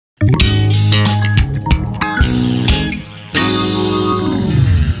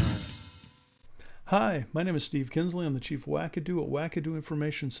Hi, my name is Steve Kinsley. I'm the Chief Wackadoo at Wackadoo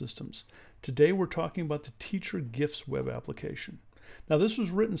Information Systems. Today we're talking about the TeacherGifts web application. Now this was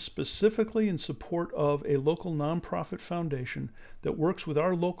written specifically in support of a local nonprofit foundation that works with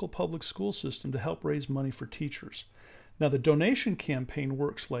our local public school system to help raise money for teachers. Now the donation campaign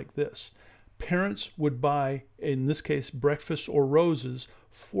works like this. Parents would buy, in this case, breakfast or roses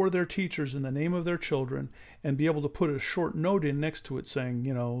for their teachers in the name of their children and be able to put a short note in next to it saying,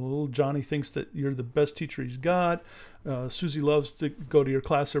 you know, little Johnny thinks that you're the best teacher he's got. Susie loves to go to your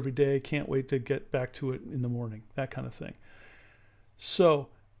class every day. Can't wait to get back to it in the morning, that kind of thing. So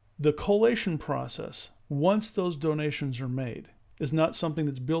the collation process, once those donations are made, is not something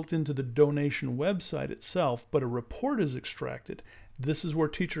that's built into the donation website itself, but a report is extracted. This is where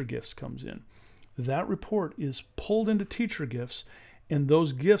TeacherGifts comes in. That report is pulled into TeacherGifts, and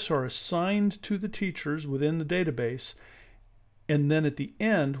those gifts are assigned to the teachers within the database. And then at the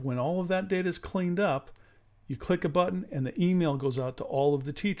end, when all of that data is cleaned up, you click a button and the email goes out to all of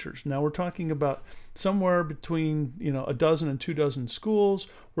the teachers. Now we're talking about somewhere between, a dozen and 2 dozen schools.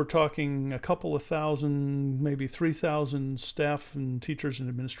 We're talking a couple of thousand, maybe 3,000 staff and teachers and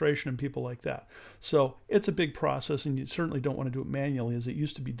administration and people like that. So it's a big process, and you certainly don't want to do it manually as it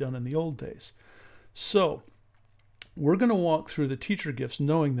used to be done in the old days. So we're going to walk through the TeacherGifts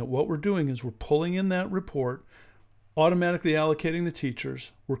knowing that what we're doing is we're pulling in that report, automatically allocating the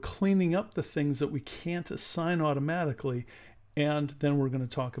teachers, we're cleaning up the things that we can't assign automatically, and then we're going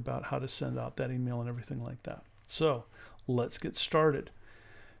to talk about how to send out that email and everything like that. So let's get started.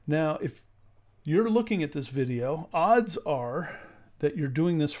 Now, if you're looking at this video, odds are that you're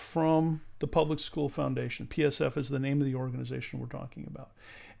doing this from the Public School Foundation. PSF is the name of the organization we're talking about.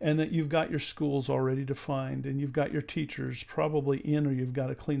 And that you've got your schools already defined, and you've got your teachers probably in, or you've got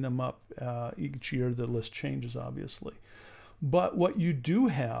to clean them up each year. The list changes, obviously. But what you do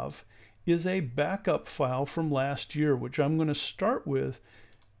have is a backup file from last year, which I'm going to start with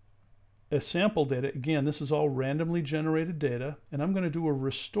a sample data. Again, this is all randomly generated data, and I'm going to do a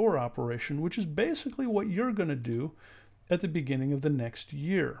restore operation, which is basically what you're going to do at the beginning of the next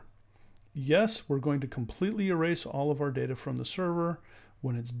year. Yes, we're going to completely erase all of our data from the server.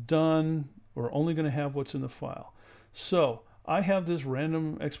 When it's done, we're only going to have what's in the file. So I have this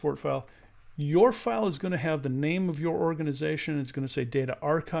random export file. Your file is going to have the name of your organization. It's going to say data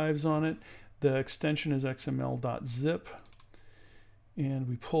archives on it. The extension is xml.zip. And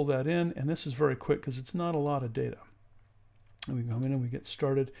we pull that in, and this is very quick because it's not a lot of data. And we come in and we get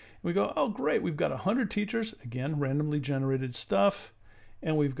started. And we go, oh great, we've got 100 teachers. Again, randomly generated stuff.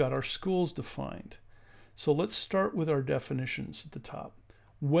 And we've got our schools defined. So let's start with our definitions at the top.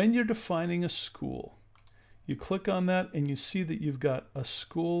 When you're defining a school, you click on that and you see that you've got a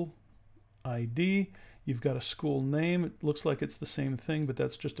school ID, you've got a school name. It looks like it's the same thing, but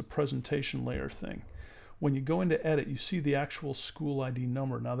that's just a presentation layer thing. When you go into edit, you see the actual school ID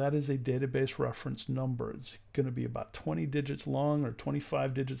number. Now that is a database reference number. It's going to be about 20 digits long or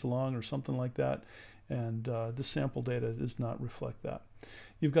 25 digits long or something like that. And the sample data does not reflect that.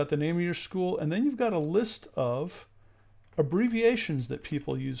 You've got the name of your school, and then you've got a list of abbreviations that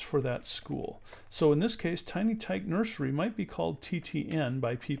people use for that school. So in this case, Tiny Tyke Nursery might be called TTN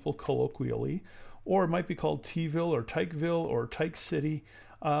by people colloquially, or it might be called Tville or Tykeville or Tyke City.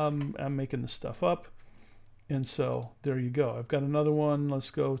 I'm making this stuff up. And so there you go. I've got another one.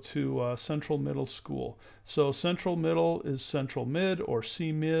 Let's go to Central Middle School. So Central Middle is Central Mid or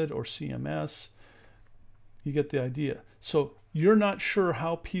C-Mid or CMS. You get the idea. So you're not sure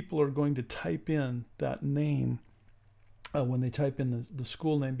how people are going to type in that name when they type in the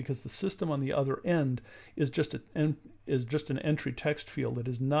school name, because the system on the other end is just an entry text field. It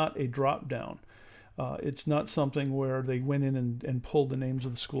is not a drop down. It's not something where they went in and pulled the names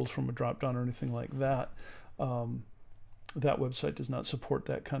of the schools from a drop down or anything like that. That website does not support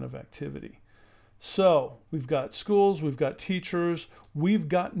that kind of activity. So we've got schools, we've got teachers, we've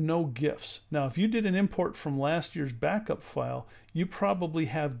got no gifts. Now, if you did an import from last year's backup file, you probably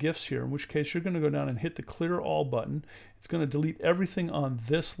have gifts here, in which case you're going to go down and hit the clear all button. It's going to delete everything on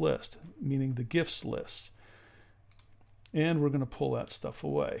this list, meaning the gifts list. And we're going to pull that stuff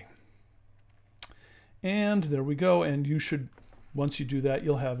away. And there we go. And you should, once you do that,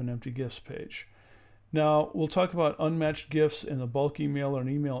 you'll have an empty gifts page. Now, we'll talk about unmatched gifts and the bulk email and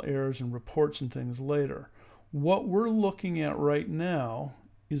email errors and reports and things later. What we're looking at right now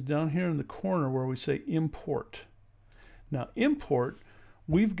is down here in the corner where we say import. Now, import,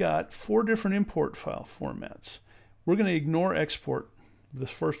 we've got 4 different import file formats. We're going to ignore export,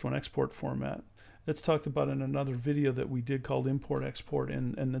 this first one, export format. That's talked about in another video that we did called import export,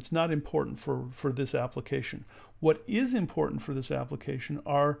 and it's not important for this application. What is important for this application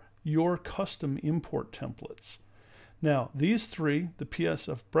are your custom import templates. Now, these three, the PS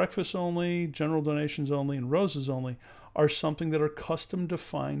of breakfast only, general donations only, and roses only, are something that are custom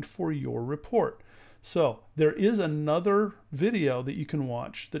defined for your report. So there is another video that you can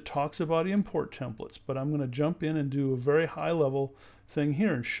watch that talks about import templates, but I'm going to jump in and do a very high level thing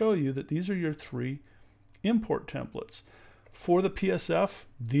here and show you that these are your three import templates. For the PSF,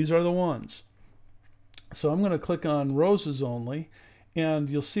 these are the ones. So I'm going to click on roses only, and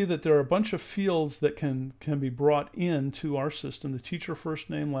you'll see that there are a bunch of fields that can be brought into our system. The teacher first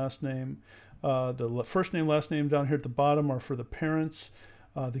name, last name, the first name, last name down here at the bottom are for the parents.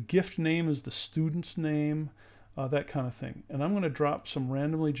 The gift name is the student's name, that kind of thing. And I'm going to drop some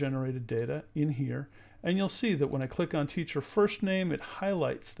randomly generated data in here, and you'll see that when I click on teacher first name, it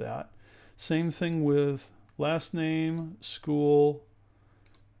highlights that. Same thing with last name, school,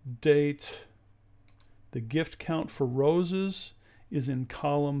 date. The gift count for roses is in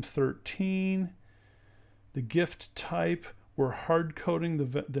column 13. The gift type, we're hard coding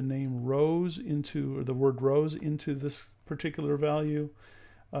the name rose into, or the word rose into this particular value.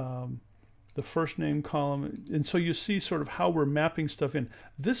 The first name column, and so you see sort of how we're mapping stuff in.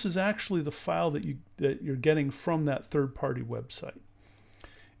 This is actually the file that you're getting from that third-party website.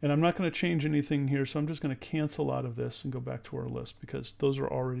 And I'm not going to change anything here, so I'm just going to cancel out of this and go back to our list because those are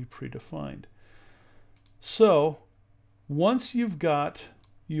already predefined. So once you've got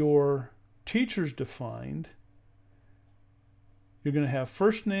your teachers defined, you're going to have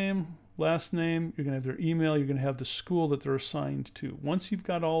first name, last name, you're going to have their email, you're going to have the school that they're assigned to. Once you've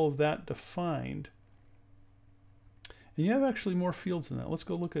got all of that defined, and you have actually more fields than that. Let's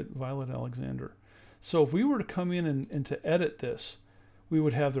go look at Violet Alexander. So if we were to come in and to edit this, we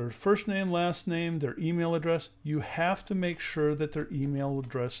would have their first name, last name, their email address. You have to make sure that their email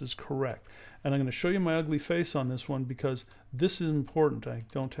address is correct. And I'm going to show you my ugly face on this one because this is important. I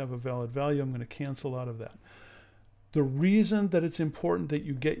don't have a valid value. I'm going to cancel out of that. The reason that it's important that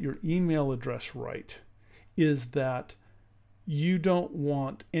you get your email address right is that you don't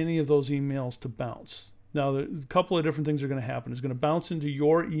want any of those emails to bounce. Now, a couple of different things are going to happen. It's going to bounce into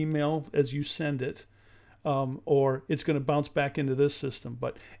your email as you send it, or it's going to bounce back into this system.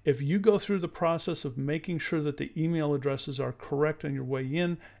 But if you go through the process of making sure that the email addresses are correct on your way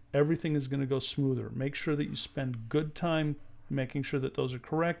in, everything is going to go smoother. Make sure that you spend good time making sure that those are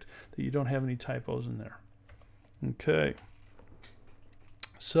correct, that you don't have any typos in there. Okay,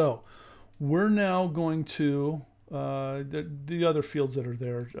 so we're now going to, the other fields that are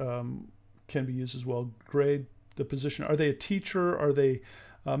there can be used as well. Grade, the position, are they a teacher? Are they,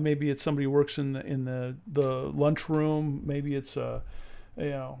 maybe it's somebody who works in the lunchroom, maybe it's a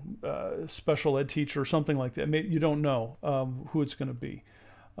special ed teacher or something like that. Maybe, you don't know who it's going to be.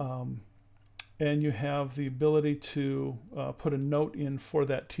 And you have the ability to put a note in for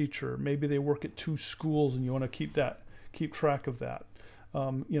that teacher. Maybe they work at 2 schools and you want to keep track of that.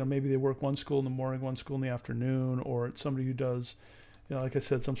 Maybe they work one school in the morning, one school in the afternoon, or it's somebody who does, like I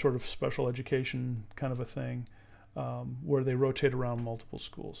said, some sort of special education kind of a thing where they rotate around multiple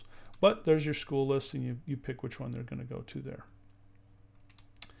schools. But there's your school list, and you pick which one they're going to go to there.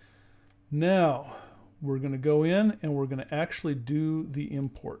 Now, we're going to go in and we're going to actually do the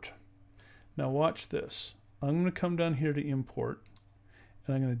import. Now watch this. I'm going to come down here to import,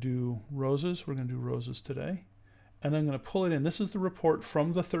 and I'm going to do roses. We're going to do roses today. And I'm going to pull it in. This is the report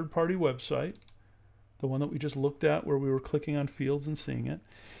from the third-party website, the one that we just looked at where we were clicking on fields and seeing it.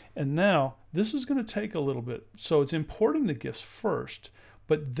 And now this is going to take a little bit. So it's importing the gifts first,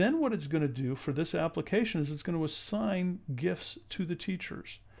 but then what it's going to do for this application is it's going to assign gifts to the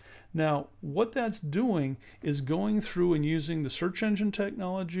teachers. Now, what that's doing is going through and using the search engine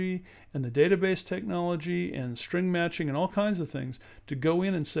technology and the database technology and string matching and all kinds of things to go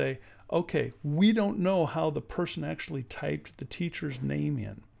in and say, okay, we don't know how the person actually typed the teacher's name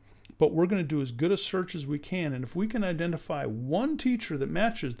in, but we're going to do as good a search as we can. And if we can identify one teacher that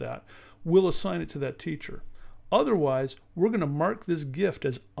matches that, we'll assign it to that teacher. Otherwise, we're going to mark this gift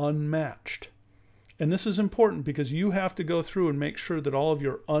as unmatched. And this is important because you have to go through and make sure that all of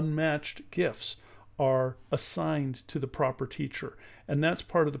your unmatched gifts are assigned to the proper teacher. And that's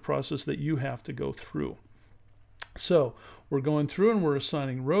part of the process that you have to go through. So we're going through and we're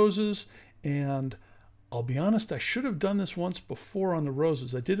assigning roses. And I'll be honest, I should have done this once before on the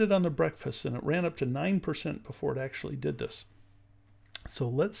roses. I did it on the breakfast and it ran up to 9% before it actually did this. So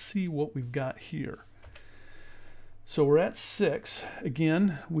let's see what we've got here. So we're at 6.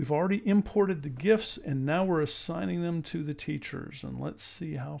 Again, we've already imported the gifts and now we're assigning them to the teachers. And let's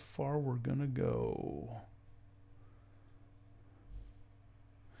see how far we're going to go.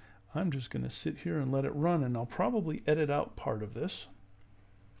 I'm just going to sit here and let it run, and I'll probably edit out part of this.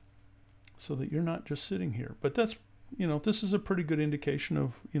 so that you're not just sitting here. But that's, this is a pretty good indication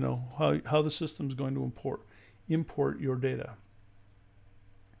of, how the system's going to import your data.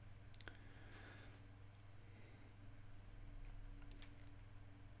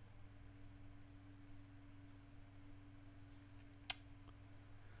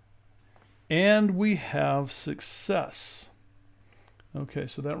 And we have success. Okay,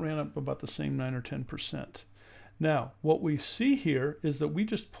 so that ran up about the same 9 or 10%. Now, what we see here is that we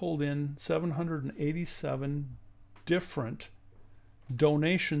just pulled in 787 different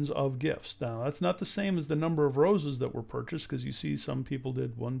donations of gifts. Now, that's not the same as the number of roses that were purchased, because you see some people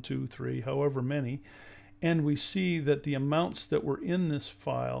did 1, 2, 3, however many. And we see that the amounts that were in this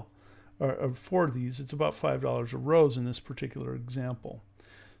file for these, it's about $5 a rose in this particular example.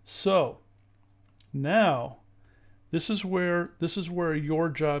 So now this is where your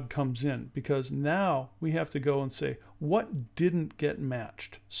job comes in, because now we have to go and say what didn't get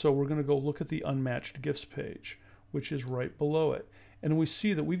matched. So we're going to go look at the unmatched gifts page, which is right below it. And we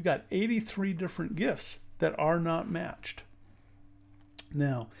see that we've got 83 different gifts that are not matched.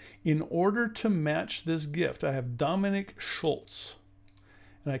 Now, in order to match this gift, I have Dominic Schultz.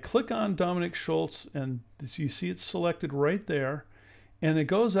 And I click on Dominic Schultz, and you see it's selected right there. And it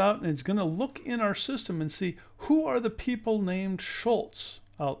goes out and it's going to look in our system and see who are the people named Schultz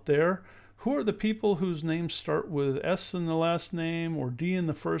out there. Who are the people whose names start with S in the last name or D in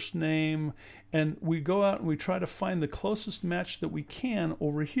the first name? And we go out and we try to find the closest match that we can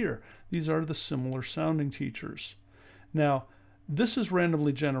over here. These are the similar sounding teachers. Now, this is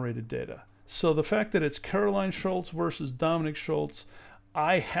randomly generated data. So the fact that it's Caroline Schultz versus Dominic Schultz,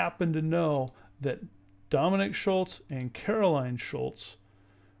 I happen to know that Dominic Schultz and Caroline Schultz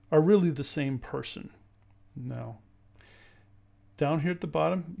are really the same person. Now, down here at the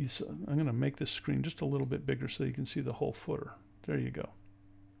bottom, I'm going to make this screen just a little bit bigger so you can see the whole footer. There you go.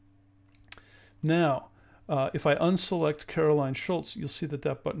 Now, if I unselect Caroline Schultz, you'll see that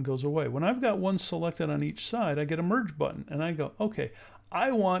that button goes away. When I've got one selected on each side, I get a merge button, and I go, okay,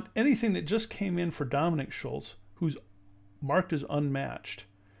 I want anything that just came in for Dominic Schultz, who's marked as unmatched,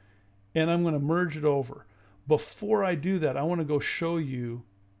 and I'm going to merge it over. Before I do that, I want to go show you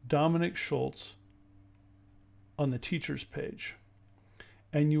Dominic Schultz on the teacher's page.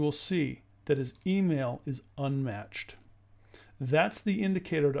 And you will see that his email is unmatched. That's the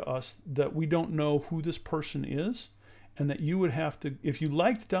indicator to us that we don't know who this person is, and that you would have to, if you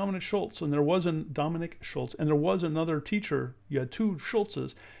liked Dominic Schultz and there was a Dominic Schultz and there was another teacher, you had two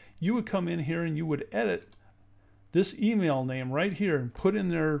Schultzes, you would come in here and you would edit this email name right here and put in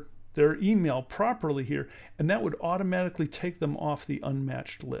their email properly here, and that would automatically take them off the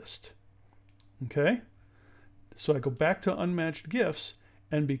unmatched list. Okay? So I go back to unmatched gifts,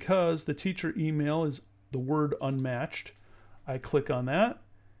 and because the teacher email is the word unmatched, I click on that,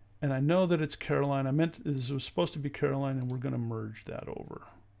 and I know that it's Caroline. This was supposed to be Caroline, and we're going to merge that over.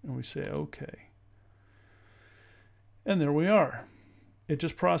 And we say, okay. And there we are. It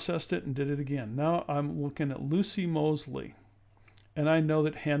just processed it and did it again. Now I'm looking at Lucy Mosley. And I know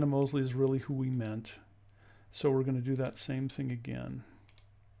that Hannah Mosley is really who we meant. So we're going to do that same thing again.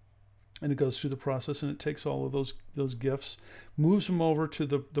 And it goes through the process, and it takes all of those gifts, moves them over to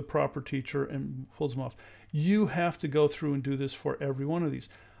the proper teacher, and pulls them off. You have to go through and do this for every one of these.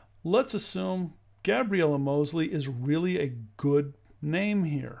 Let's assume Gabriella Mosley is really a good name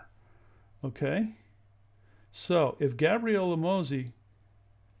here. Okay? So if Gabriella Mosley,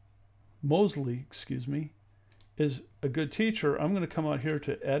 is a good teacher, I'm going to come out here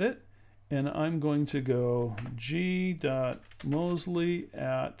to edit, and I'm going to go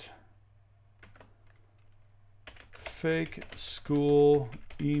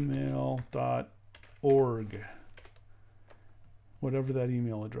fakeschoolemail.org, whatever that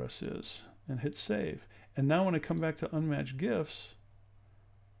email address is, and hit save. And now when I come back to unmatched gifts,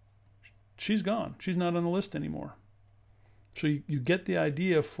 she's gone. She's not on the list anymore. So you get the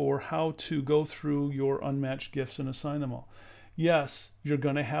idea for how to go through your unmatched gifts and assign them all. Yes, you're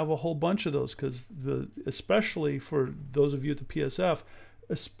going to have a whole bunch of those, because especially for those of you at the PSF,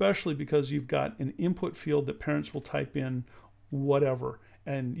 especially because you've got an input field that parents will type in whatever,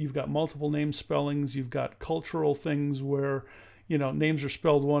 and you've got multiple name spellings, you've got cultural things where names are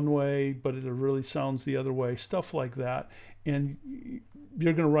spelled one way but it really sounds the other way, stuff like that, and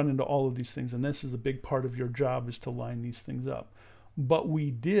you're going to run into all of these things, and this is a big part of your job, is to line these things up. But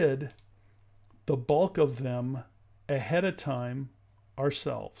we did the bulk of them ahead of time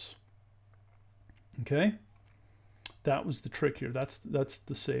ourselves. Okay? That was the trick here. That's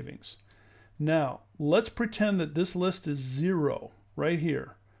the savings. Now, let's pretend that this list is 0 right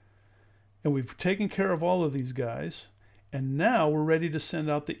here. And we've taken care of all of these guys. And now we're ready to send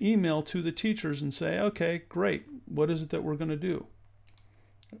out the email to the teachers and say, okay, great. What is it that we're going to do?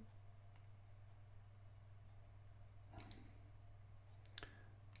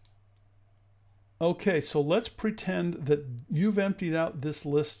 Okay, so let's pretend that you've emptied out this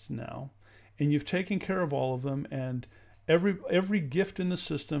list now and you've taken care of all of them, and every gift in the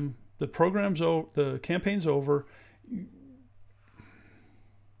system, the program's over, the campaign's over.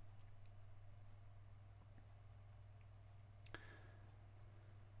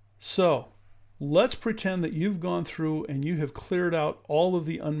 So let's pretend that you've gone through and you have cleared out all of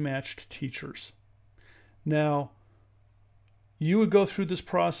the unmatched teachers. Now, you would go through this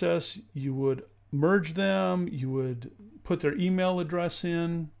process, you would merge them, you would put their email address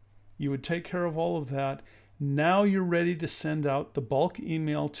in, you would take care of all of that. Now you're ready to send out the bulk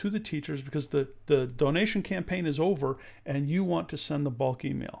email to the teachers because the donation campaign is over and you want to send the bulk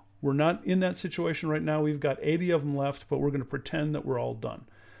email. We're not in that situation right now. We've got 80 of them left, but we're going to pretend that we're all done.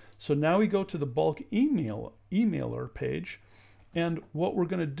 So now we go to the bulk emailer page, and what we're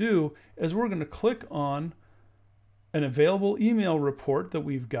going to do is we're going to click on an available email report that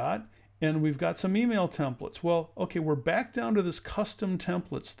we've got, and we've got some email templates. Well, okay, we're back down to this custom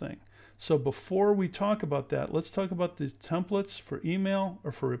templates thing. So before we talk about that, let's talk about the templates for email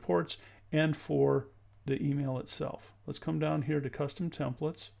or for reports and for the email itself. Let's come down here to custom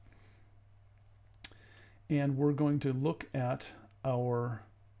templates, and we're going to look at our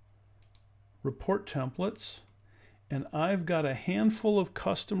report templates, and I've got a handful of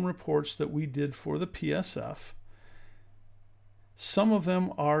custom reports that we did for the PSF. Some of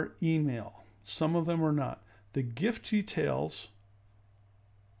them are email, some of them are not. The gift details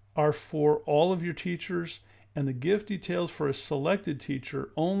are for all of your teachers, and the gift details for a selected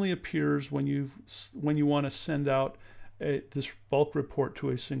teacher only appears when you want to send out this bulk report to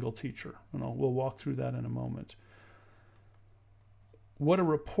a single teacher. And we'll walk through that in a moment. What a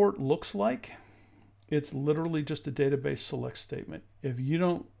report looks like, it's literally just a database select statement. If you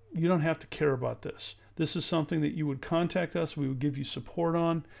don't have to care about this. This is something that you would contact us. We would give you support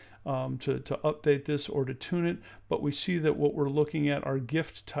on to update this or to tune it. But we see that what we're looking at are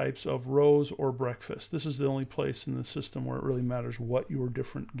gift types of rose or breakfast. This is the only place in the system where it really matters what your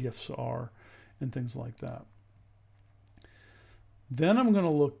different gifts are and things like that. Then I'm going to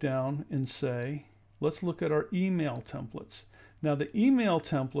look down and say, let's look at our email templates. Now the email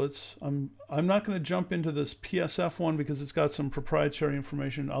templates, I'm not going to jump into this PSF one because it's got some proprietary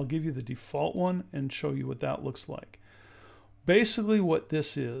information. I'll give you the default one and show you what that looks like. Basically what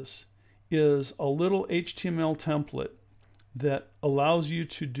this is a little HTML template that allows you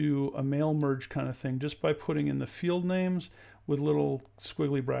to do a mail merge kind of thing just by putting in the field names with little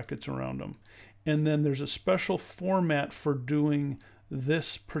squiggly brackets around them. And then there's a special format for doing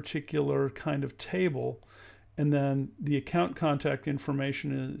this particular kind of table. And then the account contact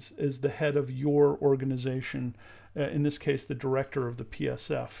information is the head of your organization. In this case, the director of the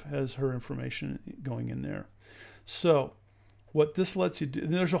PSF has her information going in there. So what this lets you do,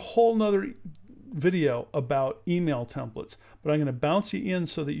 and there's a whole nother video about email templates, but I'm going to bounce you in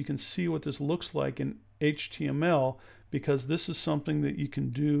so that you can see what this looks like in HTML, because this is something that you can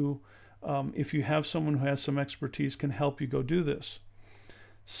do if you have someone who has some expertise can help you go do this.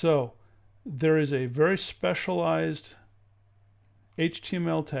 So there is a very specialized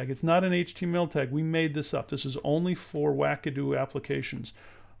HTML tag. It's not an HTML tag. We made this up. This is only for wackadoo applications.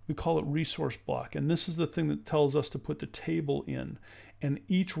 We call it resource block. And this is the thing that tells us to put the table in. And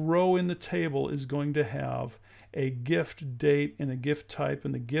each row in the table is going to have a gift date and a gift type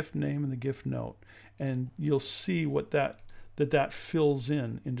and the gift name and the gift note. And you'll see what that fills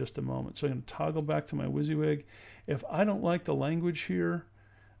in just a moment. So I'm going to toggle back to my WYSIWYG. If I don't like the language here,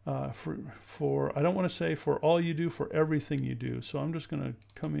 I don't want to say for all you do, for everything you do. So I'm just going to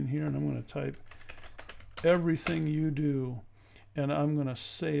come in here and I'm going to type everything you do, and I'm going to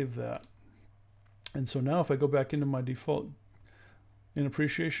save that. And so now if I go back into my default, in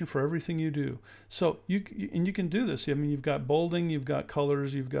appreciation for everything you do. So you can do this. I mean, you've got bolding, you've got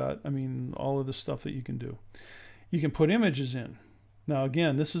colors, you've got, I mean, all of the stuff that you can do. You can put images in. Now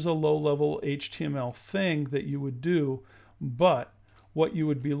again, this is a low-level HTML thing that you would do, but what you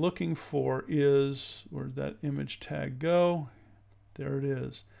would be looking for is, where'd that image tag go? There it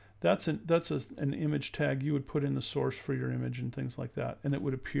is. That's an image tag you would put in the source for your image and things like that, and it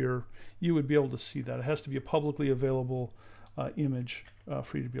would appear, you would be able to see that. It has to be a publicly available image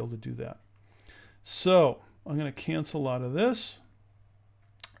for you to be able to do that. So I'm going to cancel out of this,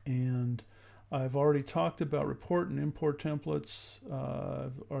 and I've already talked about report and import templates.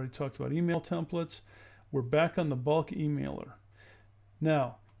 I've already talked about email templates. We're back on the bulk emailer.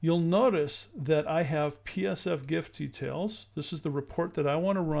 Now, you'll notice that I have PSF gift details. This is the report that I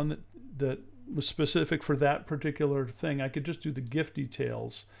want to run that was specific for that particular thing. I could just do the gift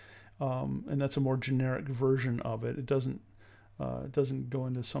details, and that's a more generic version of it. It doesn't go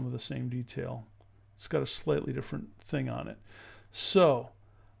into some of the same detail. It's got a slightly different thing on it. So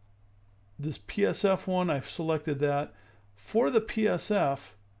this PSF one, I've selected that. For the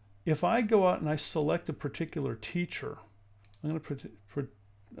PSF, if I go out and I select a particular teacher, I'm going to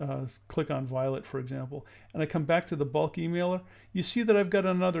click on Violet, for example, and I come back to the bulk emailer, you see that I've got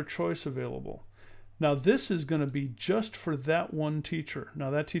another choice available. Now this is going to be just for that one teacher.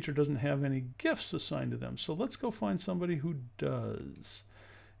 Now that teacher doesn't have any gifts assigned to them, so let's go find somebody who does.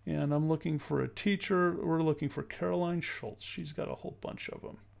 And I'm looking for a teacher. We're looking for Caroline Schultz. She's got a whole bunch of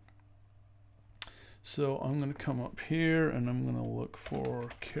them. So I'm going to come up here and I'm going to look for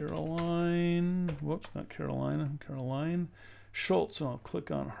Caroline. Whoops, not Carolina. Caroline Schultz. So I'll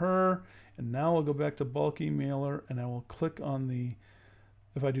click on her. And now I'll go back to bulk emailer and I will click on the,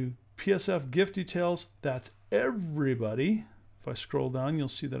 if I do PSF gift details, that's everybody. If I scroll down, you'll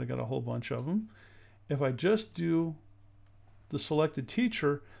see that I got a whole bunch of them. If I just do the selected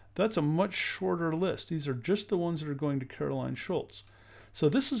teacher, that's a much shorter list. These are just the ones that are going to Caroline Schultz. So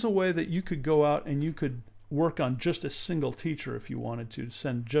this is a way that you could go out and you could work on just a single teacher if you wanted to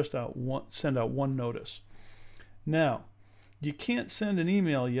send out one notice. Now, you can't send an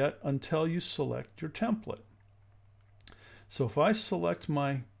email yet until you select your template. So if I select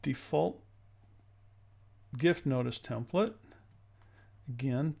my default gift notice template,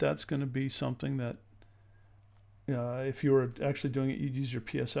 again, that's going to be something that if you were actually doing it, you'd use your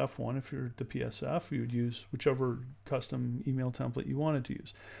PSF one. If you're the PSF, you would use whichever custom email template you wanted to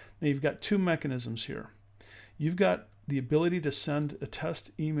use. Now you've got two mechanisms here. You've got the ability to send a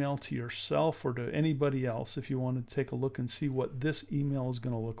test email to yourself or to anybody else if you want to take a look and see what this email is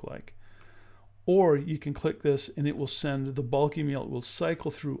going to look like. Or you can click this and it will send the bulk email. It will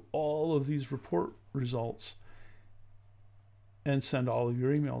cycle through all of these report results and send all of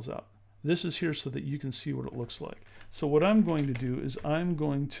your emails out. This is here so that you can see what it looks like. So what I'm going to do is I'm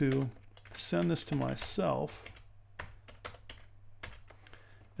going to send this to myself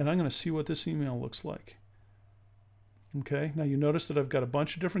and I'm going to see what this email looks like. Okay, now you notice that I've got a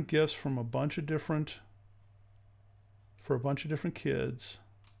bunch of different gifts from a bunch of different, for a bunch of different kids,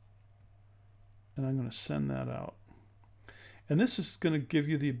 and I'm going to send that out. And this is going to give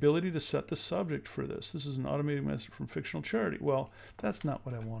you the ability to set the subject for this. This is an automated message from fictional charity. Well, that's not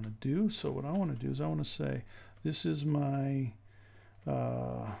what I want to do. So what I want to do is I want to say, this is my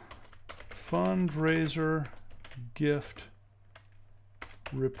fundraiser gift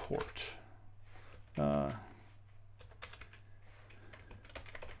report.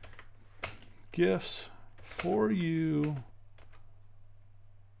 Gifts for you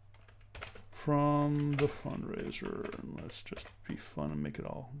from the fundraiser. And let's just be fun and make it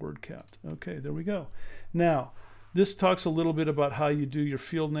all word capped. Okay, there we go. Now, this talks a little bit about how you do your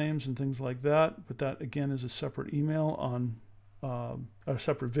field names and things like that, but that again is a separate email on a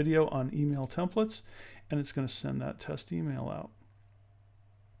separate video on email templates, and it's going to send that test email out.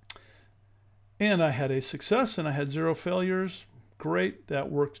 And I had a success and I had 0 failures. Great,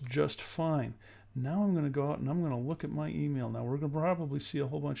 that worked just fine. Now I'm going to go out and I'm going to look at my email. Now we're going to probably see a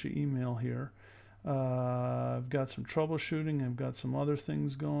whole bunch of email here. I've got some troubleshooting. I've got some other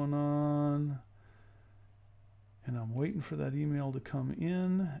things going on. And I'm waiting for that email to come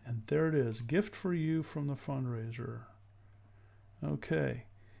in. And there it is. Gift for you from the fundraiser. Okay.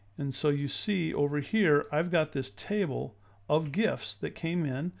 And so you see over here, I've got this table of gifts that came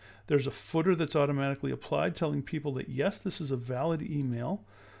in. There's a footer that's automatically applied telling people that yes, this is a valid email.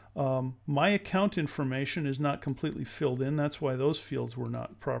 My account information is not completely filled in. That's why those fields were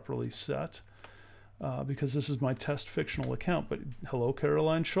not properly set, because this is my test fictional account. But hello,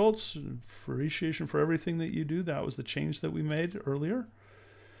 Caroline Schultz, appreciation for everything that you do. That was the change that we made earlier.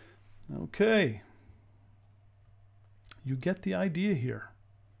 Okay. You get the idea here.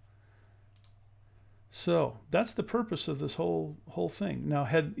 So that's the purpose of this whole thing. Now,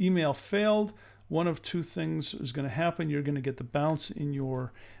 had email failed, one of two things is going to happen. You're going to get the bounce in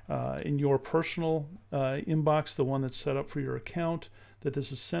your personal inbox, the one that's set up for your account that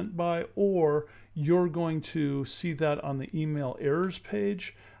this is sent by, or you're going to see that on the email errors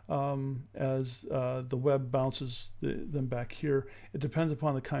page as the web bounces them back here. It depends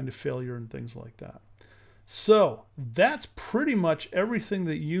upon the kind of failure and things like that. So that's pretty much everything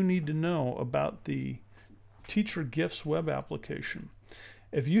that you need to know about the TeacherGifts web application.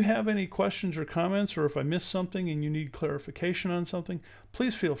 If you have any questions or comments, or if I missed something and you need clarification on something,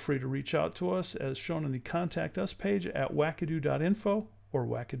 please feel free to reach out to us as shown on the Contact Us page at wackadoo.info, or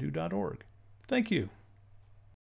wackadoo.org. Thank you.